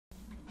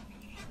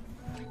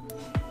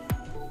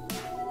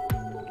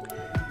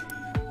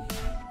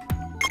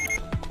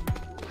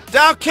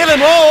Don't kill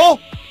them all!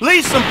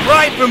 Leave some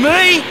prey for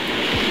me!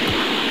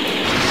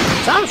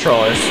 Sound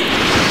trollers.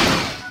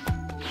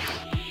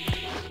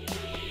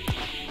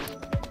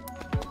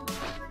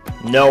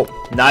 Nope,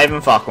 not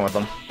even fucking with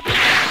them.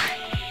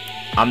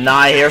 I'm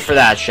not here for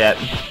that shit.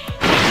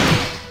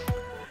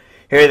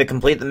 Here to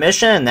complete the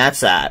mission, and that's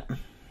that.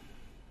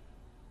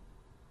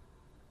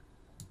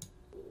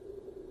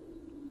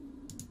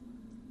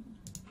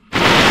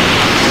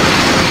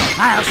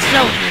 I'll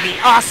show you the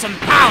awesome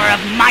power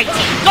of mighty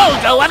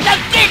Goldo of the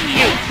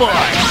Ginyu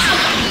Force!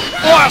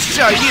 Or I'll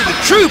show you the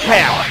true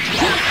power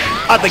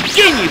of the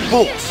Ginyu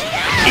Force!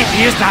 If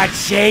you start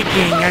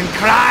shaking and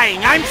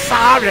crying, I'm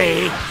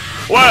sorry.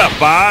 What a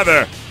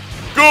bother!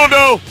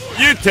 Goldo,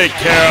 you take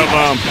care of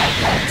them.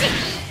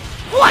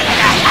 What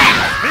the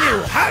hell?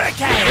 Blue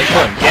Hurricane!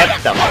 Get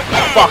the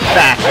fuck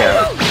back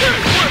here.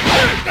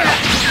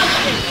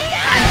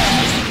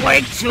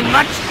 Way too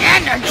much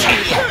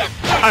energy!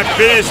 I'm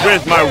finished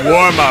with my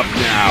warm-up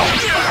now.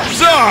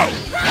 So,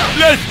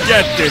 let's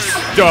get this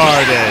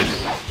started.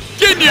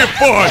 Ginyu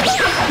Force!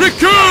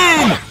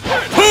 Raccoon!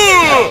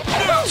 Hoo!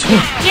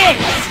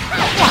 Jinx!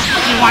 What,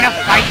 you want to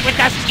fight with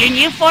us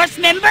Ginyu Force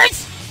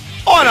members?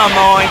 I don't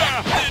mind,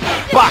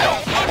 but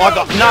I've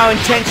got no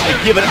intention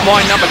of giving it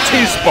my number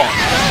 2 spot.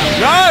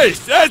 Nice!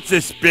 That's the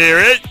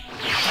spirit!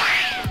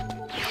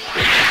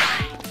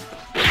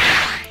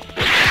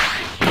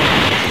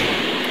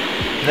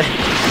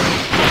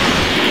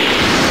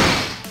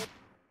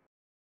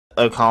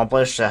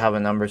 Accomplished to have a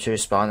number 2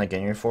 spot in the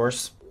Ginyu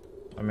Force.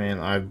 I mean,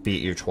 I've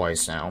beat you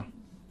twice now.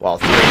 Well,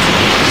 3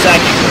 times.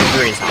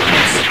 Technically 3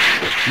 times.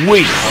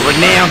 We are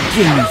renowned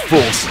Ginyu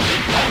Force.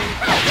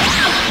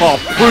 I'll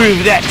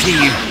prove that to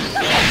you.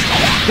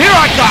 Here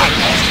I go!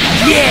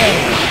 Yeah!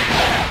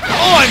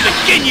 I'm the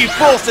Ginyu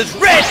Force's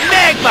Red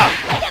Magma!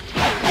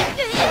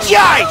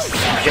 Jace!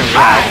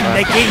 I'm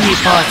the Ginyu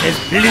Force's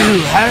Blue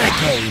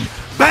Hurricane!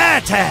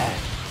 Berta!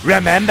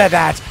 Remember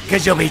that,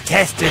 because you'll be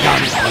tested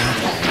on it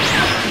later.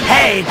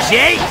 Hey,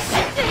 Jace!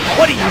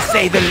 What do you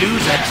say the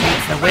loser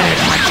treats the winner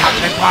to a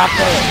chocolate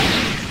waffle?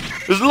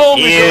 As long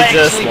as you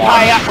actually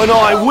pay up when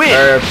I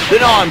win,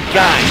 then I'm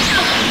game.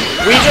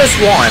 We just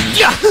won.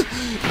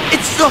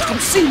 It's like I'm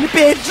seeing a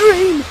bad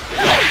dream.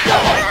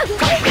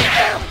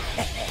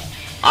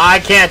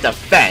 I can't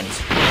defend.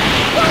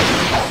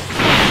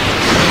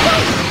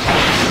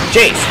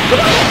 Jace,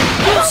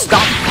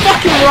 stop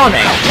fucking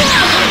running.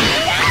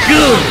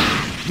 Good!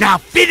 Now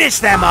finish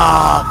them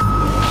all!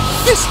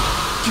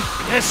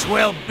 This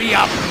will be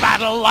a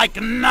battle like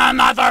none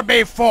other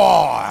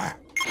before!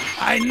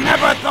 I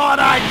never thought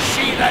I'd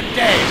see the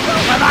day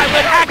when I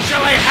would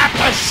actually have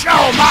to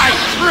show my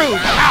true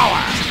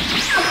power!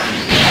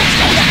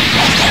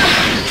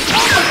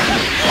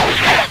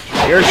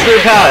 Your true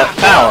power,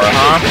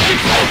 huh?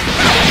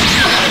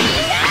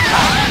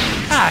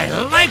 I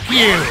like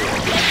you!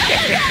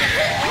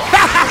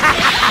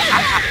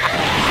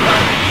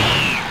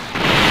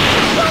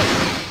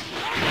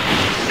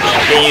 I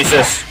can use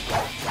this.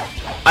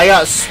 I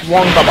got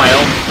swung by my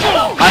own.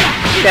 I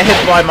got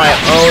hit by my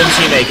own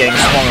teammate getting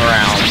swung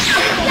around.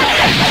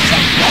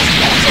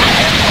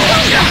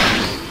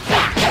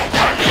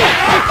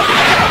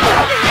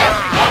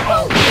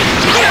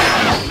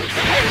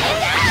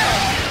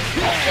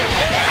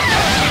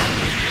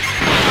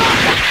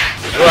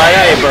 Ooh, I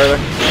got you, brother.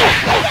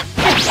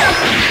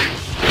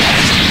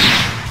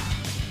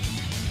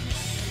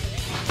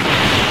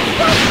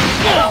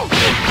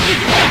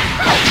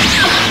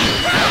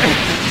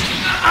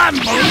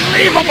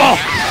 Unbelievable!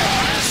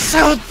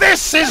 So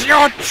this is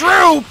your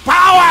true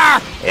power!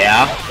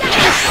 Yeah.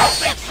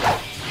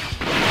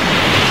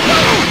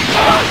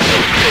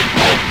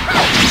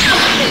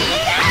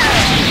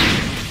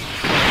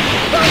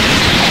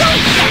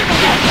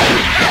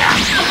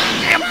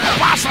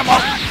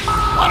 Impossible!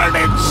 What an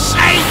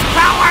insane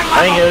power level! I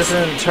think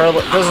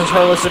doesn't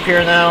Turles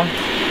appear now?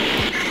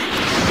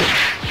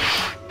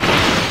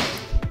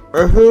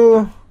 Or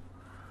who?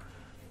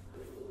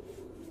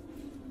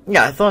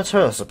 Yeah, I thought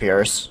Turles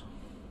appears.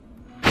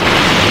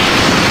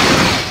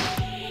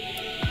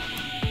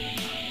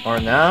 Or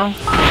now?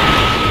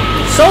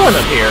 Someone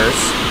appears!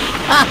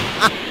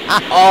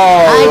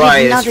 Oh,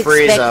 right, it's Frieza.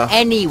 I did not expect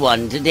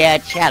anyone to dare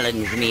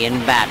challenge me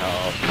in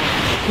battle.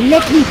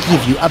 Let me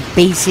give you a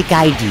basic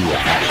idea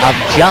of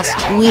just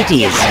who it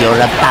is you're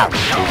about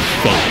to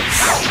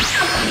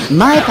face.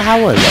 My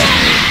power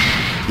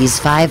level is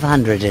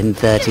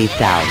 530,000.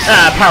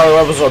 Power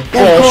levels are bullshit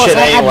of course, I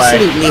anyway.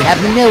 absolutely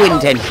have no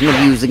intention of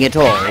using it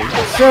all,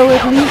 so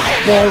at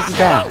least there's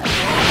that.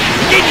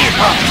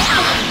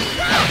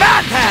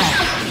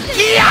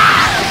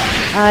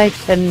 I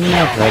can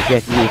never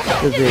get used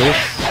to this.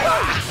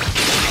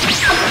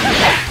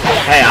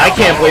 Hey, I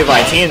can't believe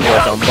I teamed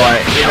with them,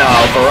 but, you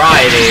know,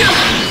 variety.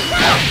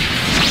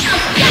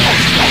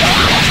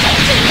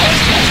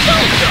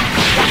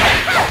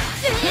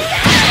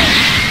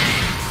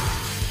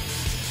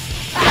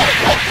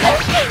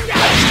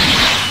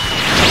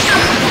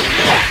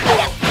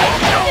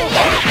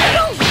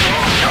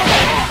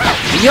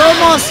 You're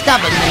more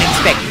stubborn than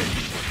expected.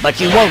 but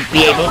you won't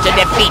be able to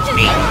defeat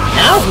me.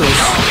 Now who's...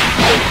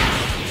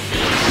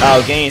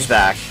 Oh, Ginny's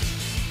back.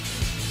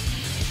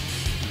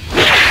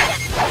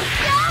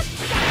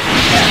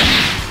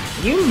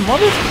 You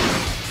mother...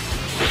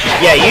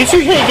 Yeah, you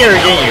two can't get her,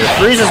 Ginny.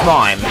 Frieza's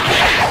mine.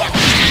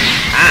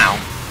 Ow.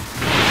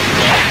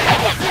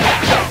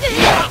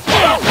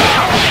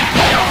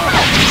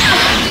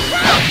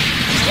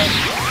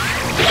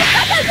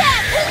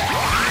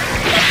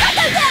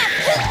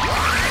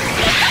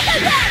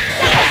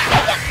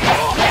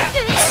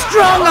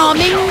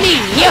 Strong-arming me?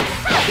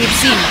 It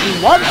seems you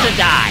want to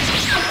die.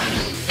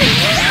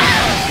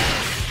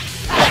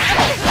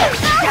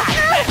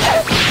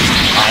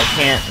 I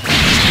can't...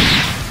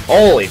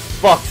 Holy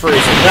fuck,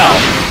 Frieza, no!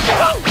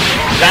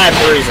 Bad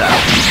Frieza.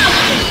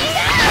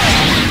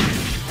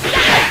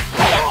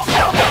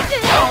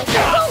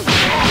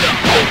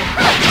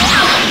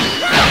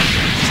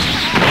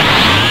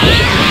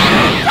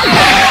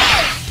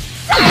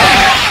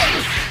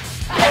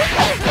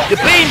 The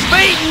beam's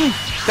beaten!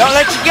 Don't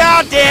let your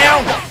guard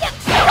down!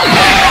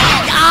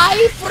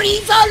 I,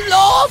 Frieza,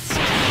 lost!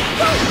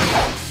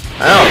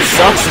 Oh,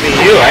 sucks to be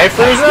you, eh,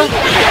 Frieza?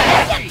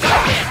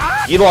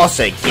 You lost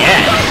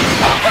again.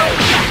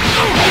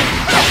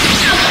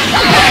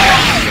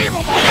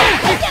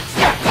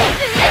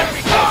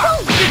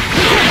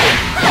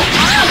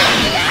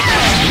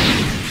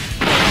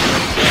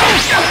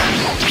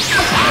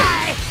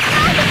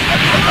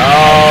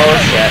 Oh,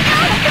 shit.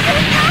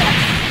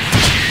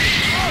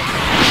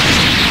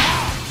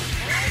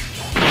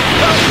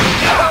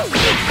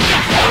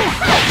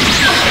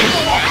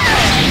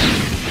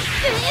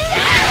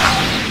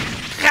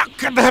 How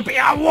could there be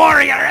a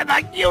warrior in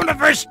the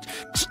universe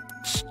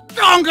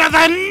stronger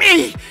than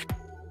me?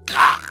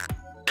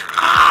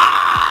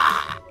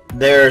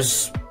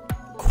 There's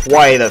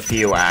quite a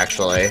few,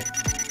 actually.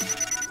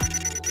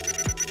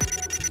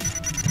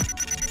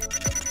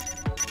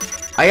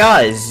 I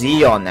got a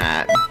Z on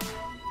that.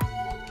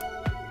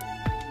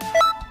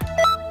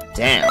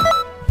 Damn.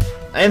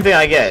 I didn't think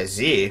I'd get a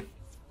Z.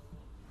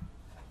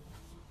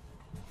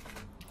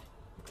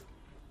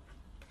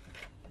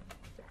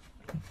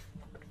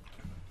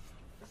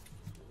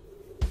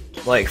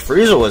 Like,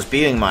 Frieza was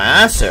beating my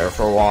ass there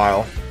for a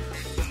while.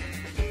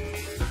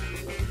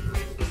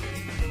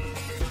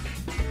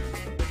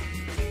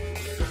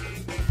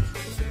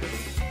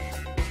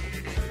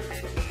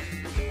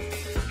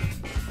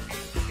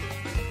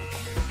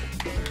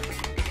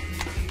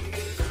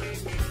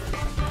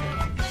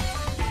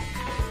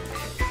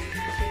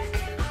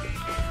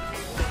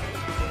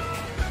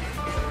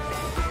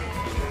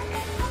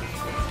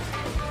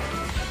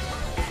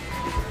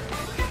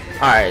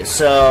 Alright,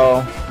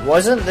 so...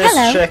 Wasn't this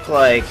chick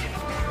like...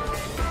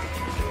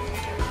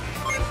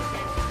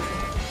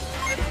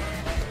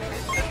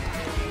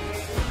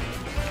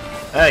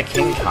 A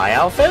King Kai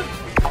outfit?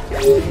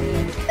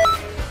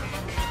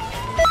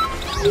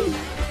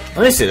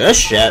 Let me see this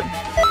shit.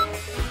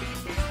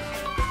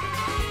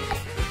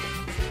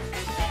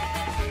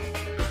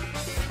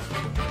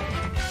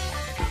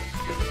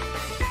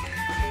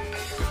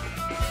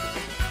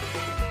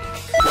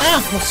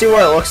 We'll see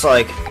what it looks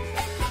like.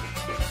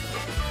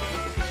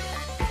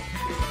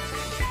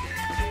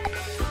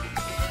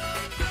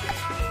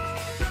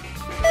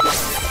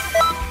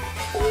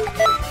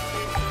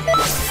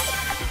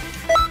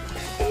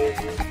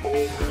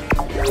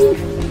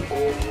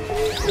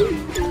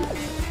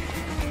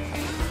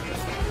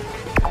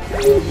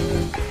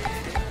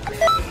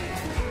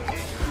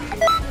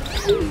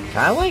 Can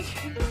I, like...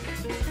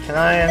 Can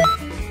I...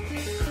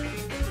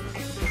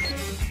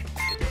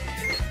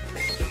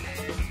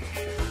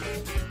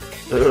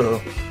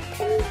 Ooh.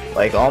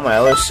 Like, all my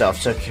other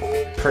stuff took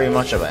pretty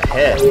much of a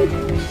hit.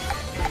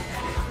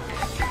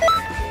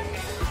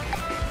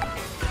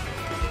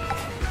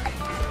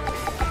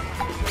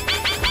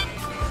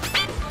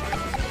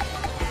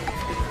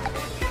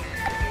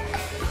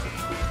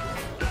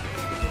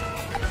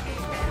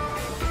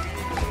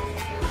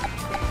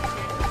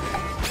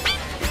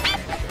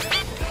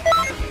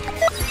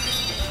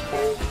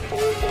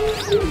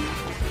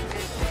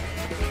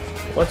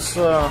 What's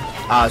the...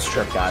 Ah, it's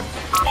Trip God.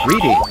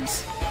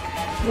 Greetings.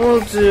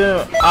 We'll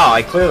do... Oh,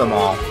 I cleared them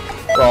all.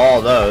 Well,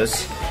 all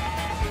those.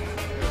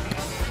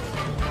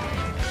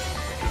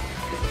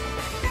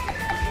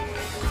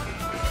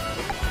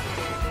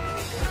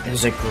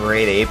 There's a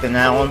great ape in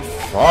that one?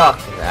 Fuck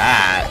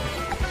that.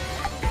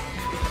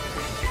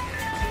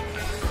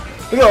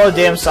 Look at all the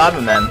damn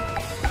Cybermen.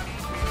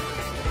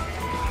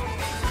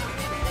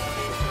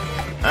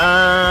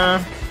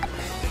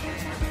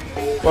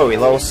 What are we,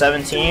 level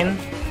 17?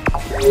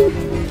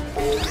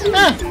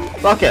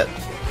 Fuck it.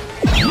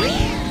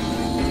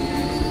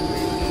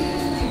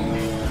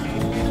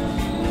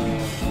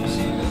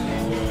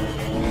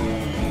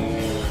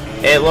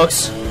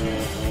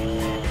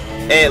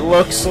 It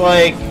looks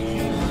like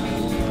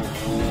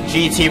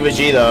GT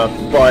Vegeta,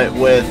 but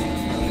with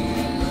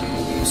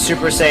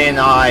Super Saiyan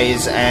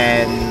eyes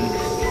and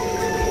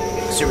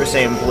Super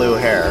Saiyan blue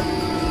hair.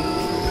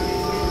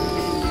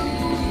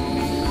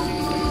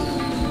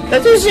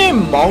 That dude's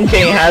name Monk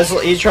and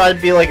he tried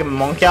to be like a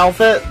monk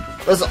outfit?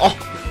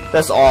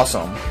 That's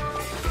awesome.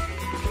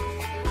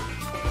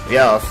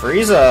 Yeah,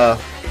 Frieza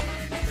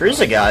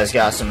guy's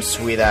got some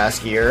sweet ass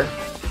gear.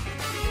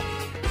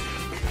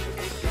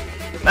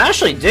 I'm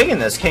actually digging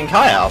this King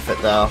Kai outfit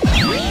though.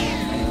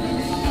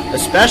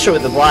 Especially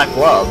with the black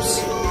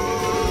gloves.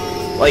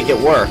 Like it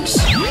works.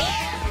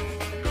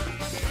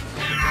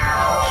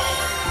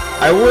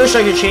 I wish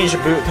I could change the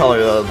boot color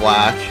to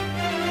black.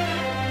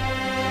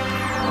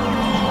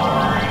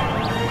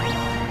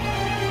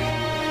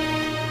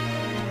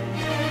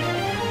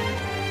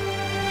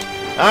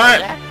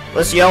 Alright,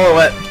 let's yellow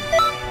it.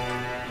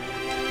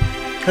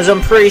 Because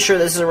I'm pretty sure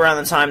this is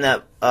around the time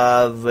that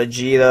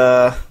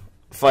Vegeta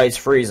fights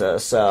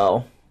Frieza,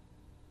 so...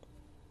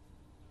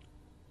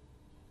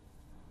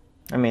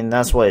 I mean,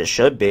 that's what it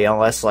should be,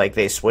 unless, like,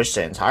 they switched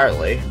it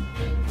entirely.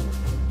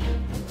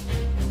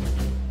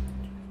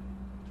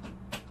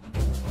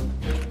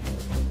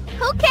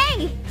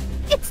 Okay,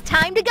 it's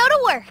time to go to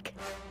work.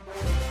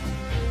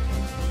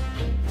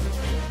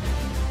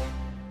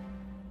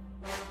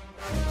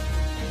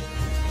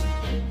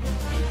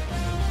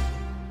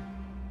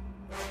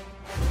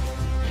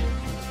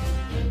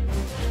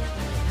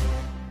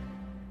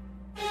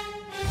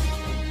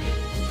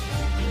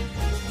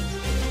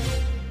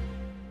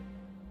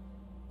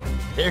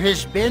 There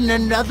has been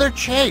another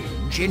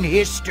change in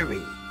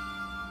history.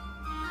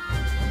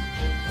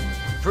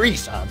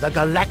 Frieza, the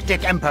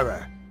Galactic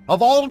Emperor.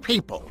 Of all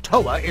people,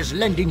 Toa is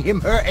lending him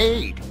her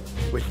aid.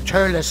 With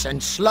Turles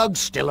and Slug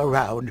still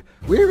around,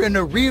 we're in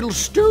a real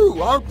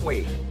stew, aren't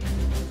we?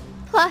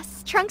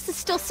 Plus, Trunks is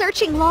still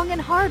searching long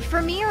and hard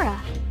for Mira.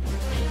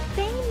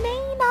 They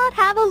may not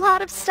have a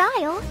lot of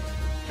style,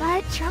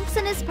 but Trunks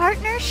and his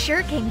partner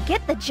sure can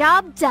get the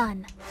job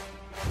done.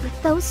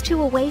 With those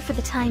two away for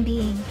the time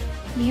being,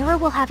 Mira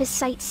will have his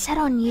sights set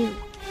on you.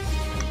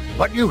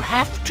 But you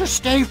have to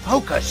stay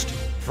focused.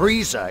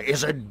 Frieza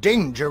is a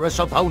dangerous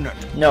opponent.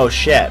 No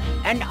shit.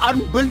 An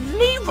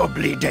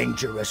unbelievably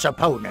dangerous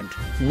opponent.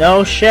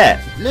 No shit.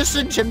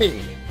 Listen to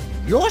me.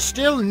 You're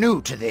still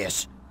new to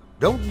this.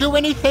 Don't do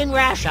anything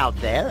rash out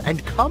there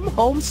and come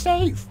home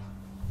safe.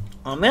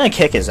 I'm gonna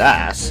kick his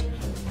ass.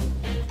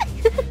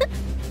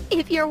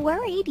 If you're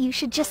worried, you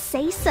should just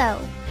say so.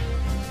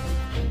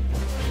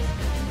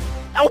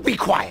 Oh, be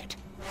quiet.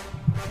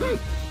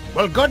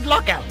 Well, good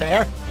luck out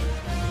there.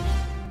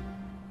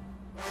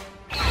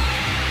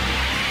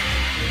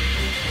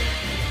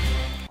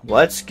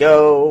 Let's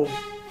go.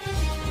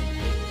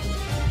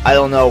 I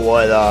don't know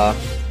what,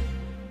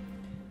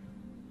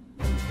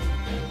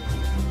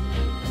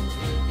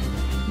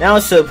 Now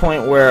it's to the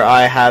point where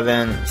I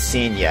haven't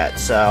seen yet,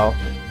 so...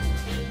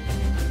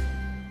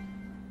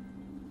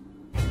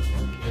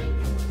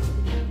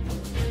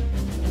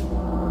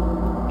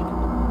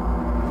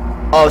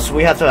 Oh, so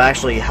we have to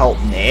actually help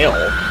Nail.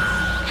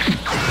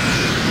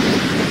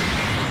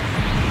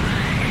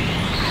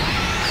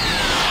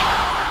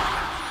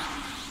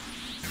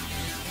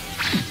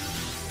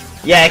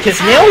 Yeah, because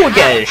Nail would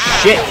get his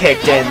shit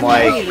kicked in,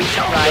 like... Really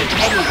surprised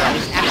anyone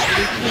is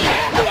actually keen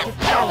enough to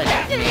challenge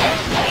me.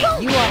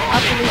 You are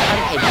utterly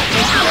uneducated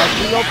as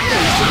to your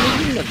place in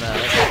the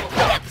universe.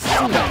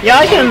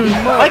 Yeah,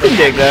 I can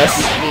dig this.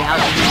 Teach me how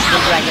to use the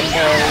Dragon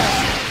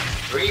Balls.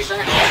 Frieza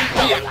hasn't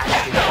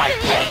realized it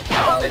quite yet.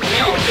 The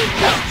Nail is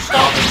just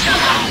starting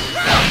now.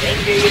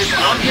 Dendy is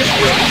on his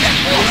way.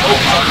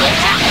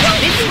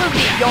 This will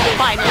be your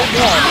final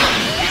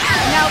warning.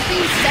 Now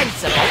be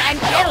sensible and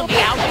kill me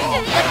out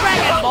with the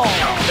Dragon Ball.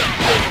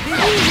 Do you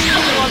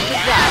really want to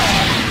die?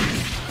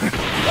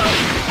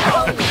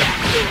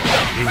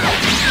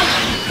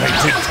 I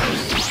did tell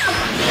you.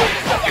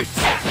 It's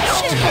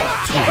still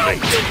too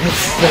late.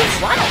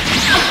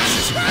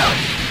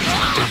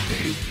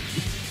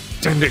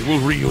 Dende will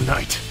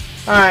reunite.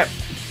 Alright.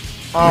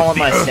 I'll let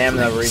my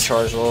stamina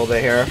recharge a little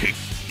bit here.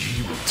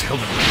 He will tell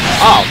them.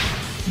 Oh!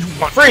 You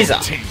want Frieza!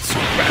 protein so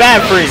bad.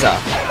 Bad Frieza!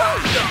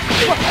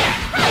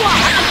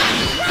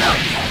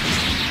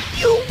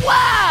 You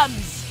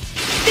worms!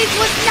 This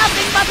was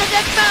nothing but a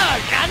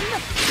diversion!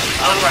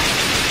 Alright.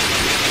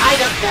 I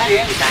don't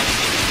get anything.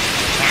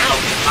 Now,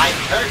 I've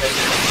heard it.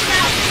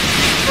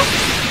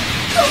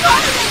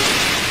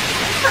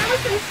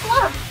 Turles and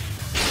Slug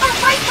are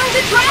right by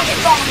the Dragon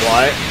Ball!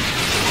 What?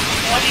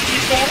 What did you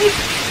say?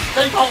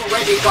 They've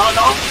already gone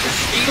off to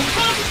steal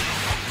them?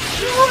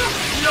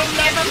 You'll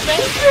never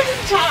make it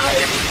in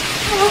time.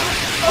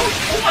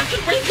 What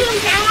should we do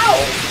now?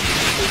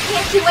 We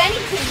can't do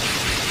anything.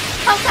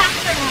 Come back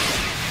for now.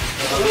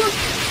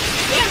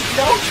 There's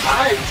no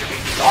time to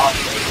be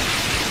thoughtful.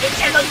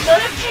 It's an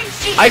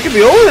emergency. I could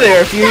be over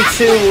there if you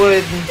two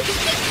would... Just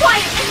keep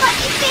quiet and let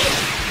me think.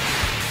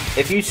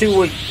 If you two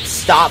would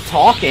stop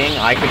talking,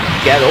 I could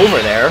get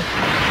over there.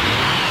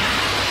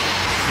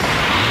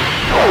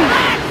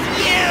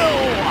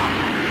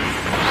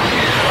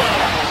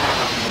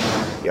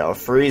 Yo,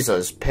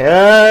 Frieza's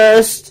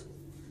pissed.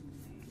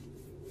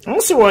 I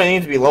don't see why I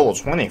need to be level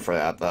 20 for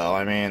that, though.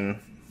 I mean...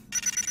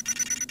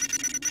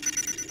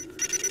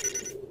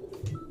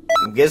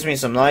 It gives me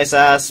some nice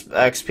ass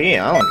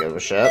XP. I don't give a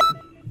shit.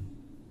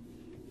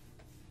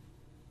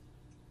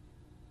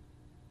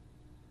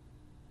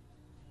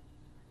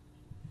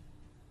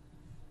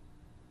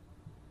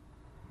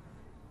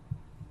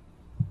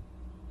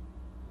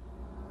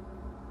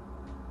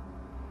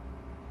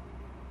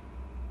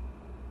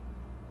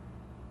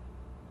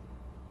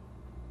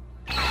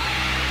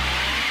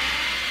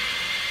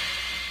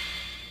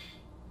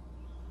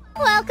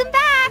 Welcome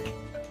back!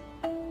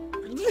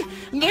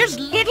 There's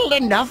little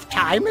enough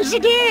time as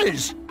it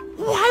is.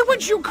 Why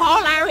would you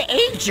call our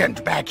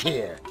agent back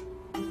here?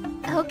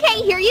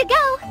 Okay, here you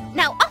go.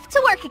 Now off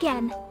to work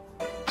again.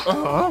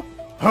 Huh?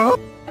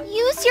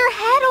 Use your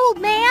head,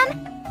 old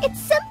man. It's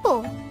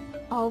simple.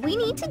 All we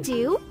need to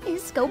do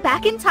is go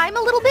back in time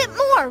a little bit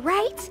more,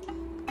 right?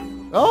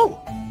 Oh,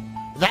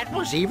 that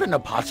was even a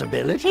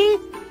possibility?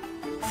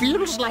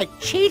 Feels like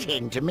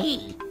cheating to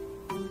me.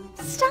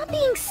 Stop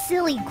being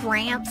silly,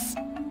 Gramps.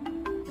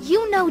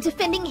 You know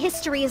defending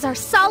history is our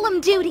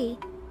solemn duty.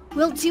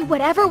 We'll do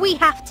whatever we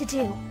have to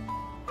do.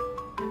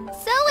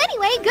 So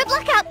anyway, good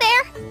luck out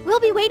there. We'll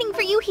be waiting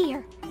for you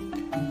here.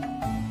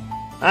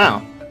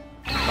 Oh.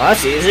 Well,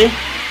 that's easy.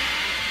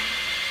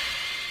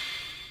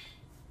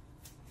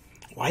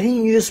 Why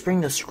didn't you just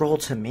bring the scroll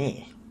to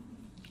me?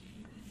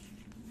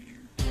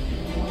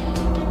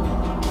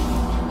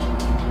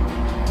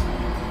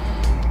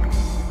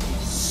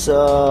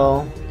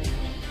 So...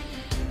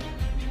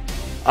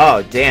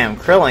 Oh, damn,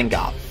 Krillin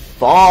got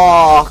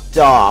fucked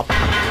up.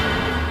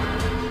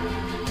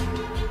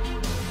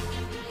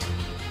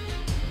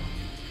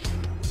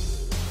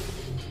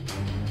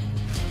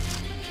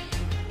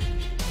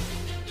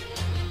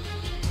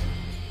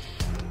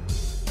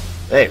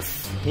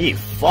 He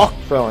fucked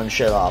Krillin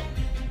shit up.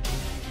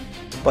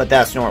 But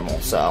that's normal,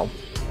 so...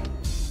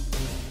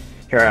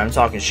 Here I'm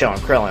talking shit on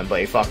Krillin, but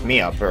he fucked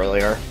me up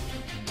earlier.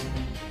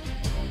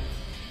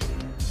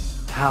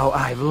 How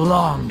I've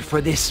longed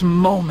for this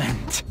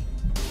moment.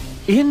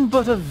 In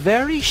but a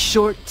very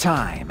short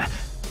time,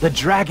 the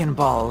Dragon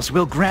Balls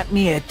will grant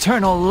me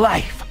eternal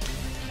life.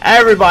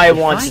 Everybody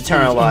wants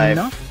eternal life.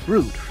 Enough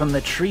fruit from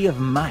the Tree of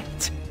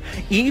Might.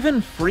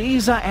 Even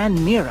Frieza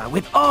and Mira,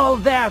 with all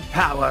their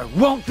power,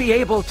 won't be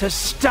able to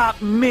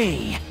stop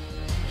me.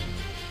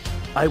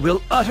 I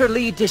will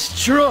utterly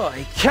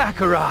destroy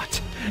Kakarot,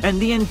 and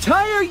the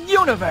entire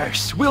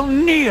universe will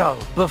kneel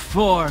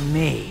before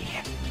me.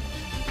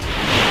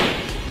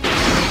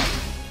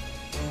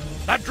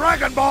 The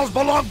Dragon Balls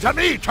belong to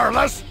me,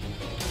 Turles!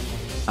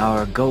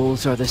 Our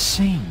goals are the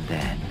same,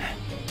 then.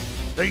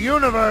 The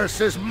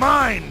universe is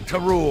mine to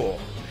rule,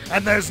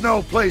 and there's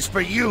no place for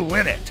you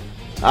in it.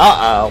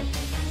 Uh-oh.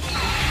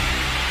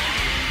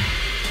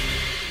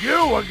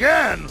 You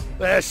again?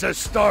 This is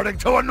starting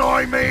to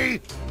annoy me.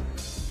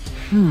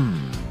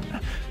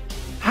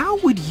 How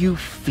would you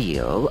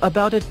feel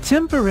about a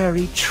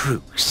temporary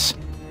truce?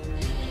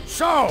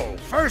 So,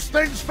 first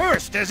things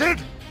first, is it?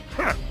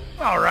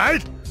 All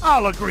right,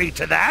 I'll agree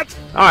to that.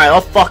 Alright,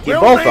 I'll fuck you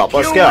We'll both make up.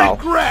 Let's you go.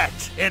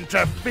 regret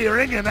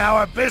interfering in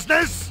our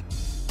business.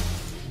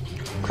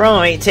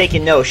 Krillin ain't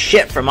taking no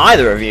shit from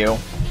either of you.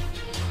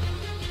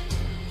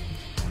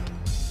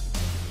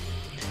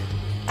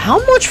 How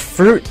much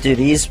fruit do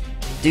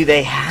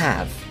they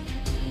have?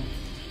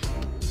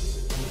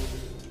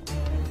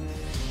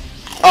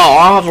 Oh,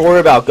 I don't have to worry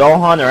about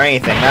Gohan or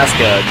anything. That's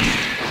good.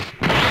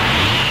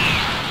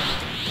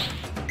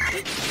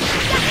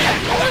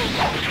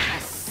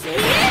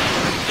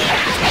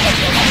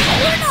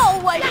 We're all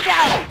wiped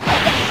out!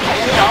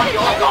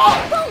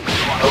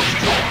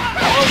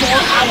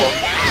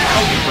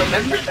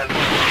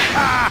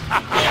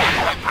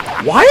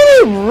 Why do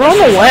they run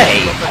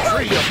away? The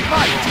Tree of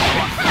Might,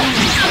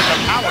 infused with the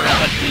power of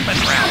the Demon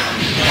Realm.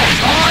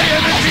 My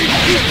energy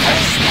keeps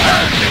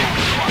expanding.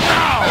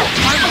 Now,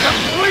 I'm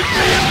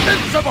completely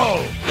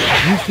invincible.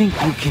 You think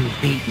you can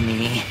beat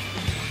me?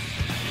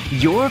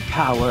 Your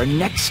power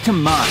next to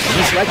mine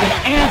is like an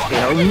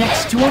anthill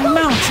next to a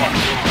mountain.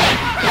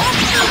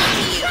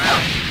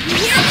 You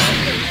hear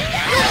me?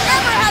 You'll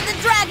never have the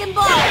Dragon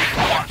Ball!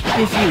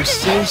 If you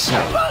say so.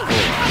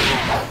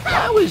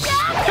 I was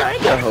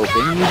kinda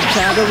hoping you'd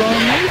tag along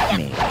with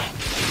me.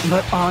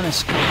 But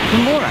honestly, the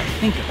more I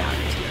think about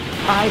it,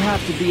 I'd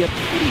have to be a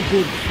pretty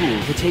big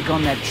fool to take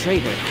on that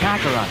traitor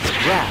Kakarot's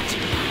brat.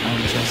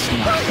 I'm just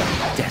not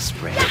that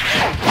desperate.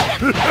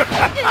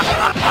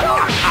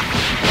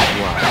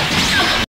 What?